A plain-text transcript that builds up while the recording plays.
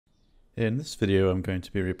In this video I'm going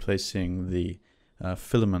to be replacing the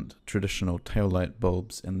filament traditional taillight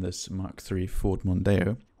bulbs in this Mark III Ford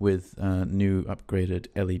Mondeo with new upgraded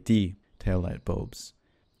LED taillight bulbs.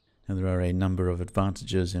 Now there are a number of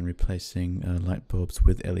advantages in replacing light bulbs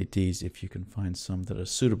with LEDs if you can find some that are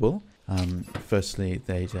suitable. Firstly,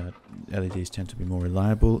 LEDs tend to be more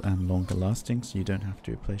reliable and longer lasting, so you don't have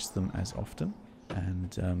to replace them as often.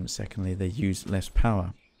 And secondly, they use less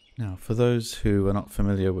power. Now, for those who are not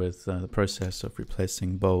familiar with the process of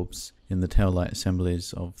replacing bulbs in the taillight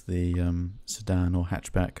assemblies of the sedan or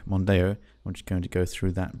hatchback Mondeo, I'm just going to go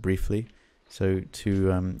through that briefly. So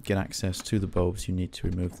to get access to the bulbs, you need to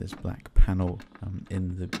remove this black panel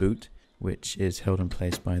in the boot, which is held in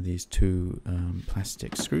place by these two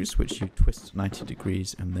plastic screws, which you twist 90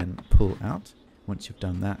 degrees and then pull out. Once you've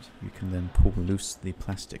done that, you can then pull loose the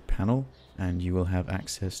plastic panel and you will have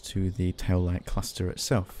access to the taillight cluster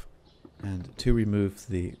itself. And to remove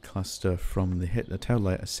the cluster from the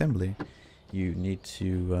taillight assembly, you need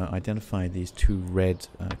to identify these two red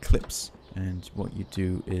clips. And what you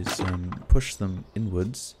do is push them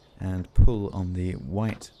inwards and pull on the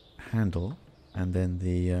white handle, and then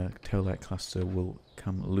the taillight cluster will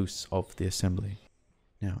come loose off the assembly.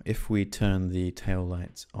 Now, if we turn the tail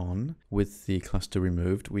lights on with the cluster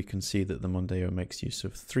removed, we can see that the Mondeo makes use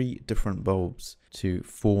of 3 different bulbs to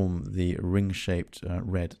form the ring-shaped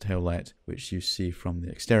red tail light, which you see from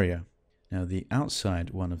the exterior. Now, the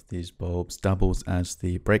outside one of these bulbs doubles as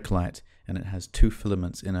the brake light, and it has 2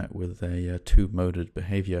 filaments in it with a 2-moded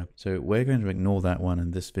behavior. So we're going to ignore that one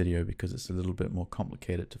in this video because it's a little bit more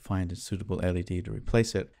complicated to find a suitable LED to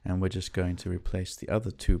replace it, and we're just going to replace the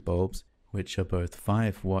other 2 bulbs, which are both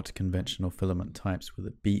 5-watt conventional filament types with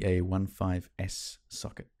a BA15S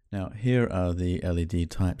socket. Now, here are the LED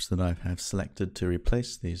types that I have selected to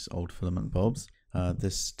replace these old filament bulbs.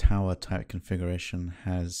 This tower type configuration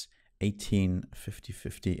has 18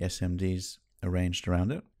 50-50 SMDs arranged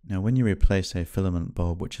around it. Now, when you replace a filament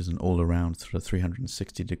bulb, which is an all-around sort of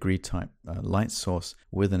 360-degree type light source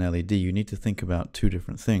with an LED, you need to think about 2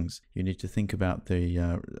 different things. You need to think about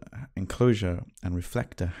the enclosure and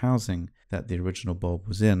reflector housing that the original bulb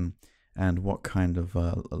was in, and what kind of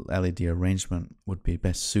LED arrangement would be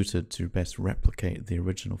best suited to best replicate the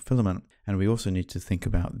original filament. And we also need to think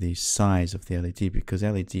about the size of the LED, because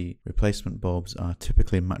LED replacement bulbs are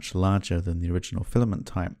typically much larger than the original filament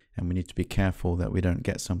type, and we need to be careful that we don't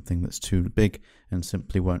get something that's too big and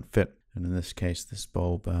simply won't fit. And in this case, this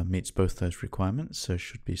bulb meets both those requirements, so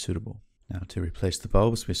should be suitable. Now, to replace the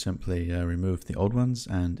bulbs, we simply remove the old ones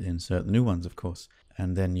and insert the new ones, of course.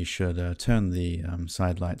 And then you should turn the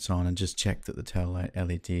side lights on and just check that the tail light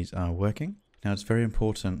LEDs are working. Now, it's very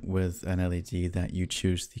important with an LED that you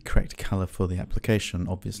choose the correct color for the application,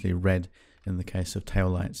 obviously red in the case of tail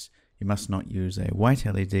lights. You must not use a white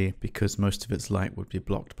LED because most of its light would be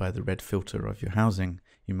blocked by the red filter of your housing.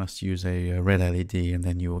 You must use a red LED and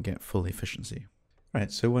then you will get full efficiency.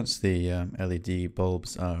 Right, so once the LED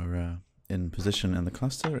bulbs are in position in the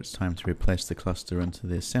cluster, it's time to replace the cluster into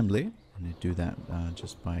the assembly. And you do that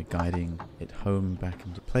just by guiding it home back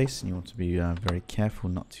into place, and you want to be very careful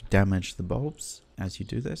not to damage the bulbs as you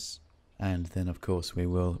do this. And then of course we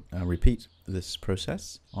will repeat this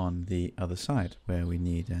process on the other side, where we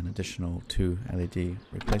need an additional 2 LED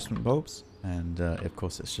replacement bulbs, and of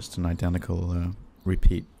course it's just an identical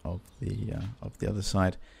repeat of the other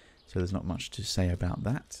side, so there's not much to say about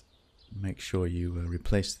that. Make sure you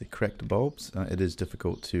replace the correct bulbs. It is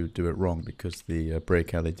difficult to do it wrong because the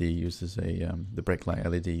brake LED uses the brake light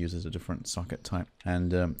LED uses a different socket type.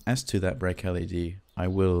 And as to that brake LED, I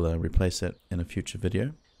will replace it in a future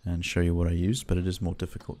video and show you what I used, but it is more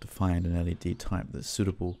difficult to find an LED type that's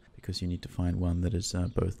suitable because you need to find one that is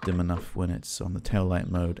both dim enough when it's on the tail light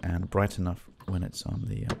mode and bright enough when it's on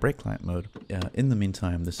the brake light mode. In the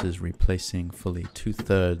meantime, this is replacing fully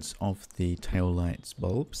 2/3 of the tail lights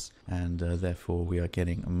bulbs, and therefore we are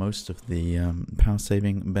getting most of the power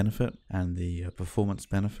saving benefit and the performance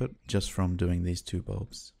benefit just from doing these 2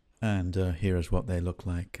 bulbs. And here is what they look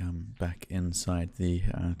like back inside the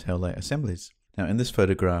tail light assemblies. Now, in this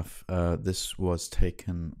photograph, this was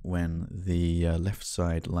taken when the left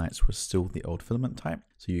side lights were still the old filament type.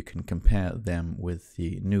 So you can compare them with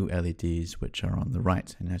the new LEDs, which are on the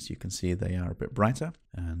right. And as you can see, they are a bit brighter.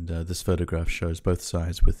 And this photograph shows both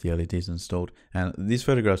sides with the LEDs installed. And these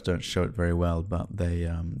photographs don't show it very well, but the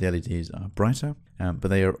LEDs are brighter. But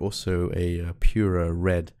they are also a purer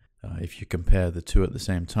red. If you compare the 2 at the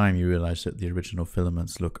same time, you realize that the original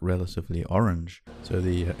filaments look relatively orange. So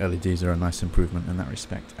the LEDs are a nice improvement in that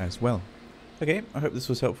respect as well. Okay, I hope this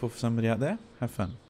was helpful for somebody out there. Have fun.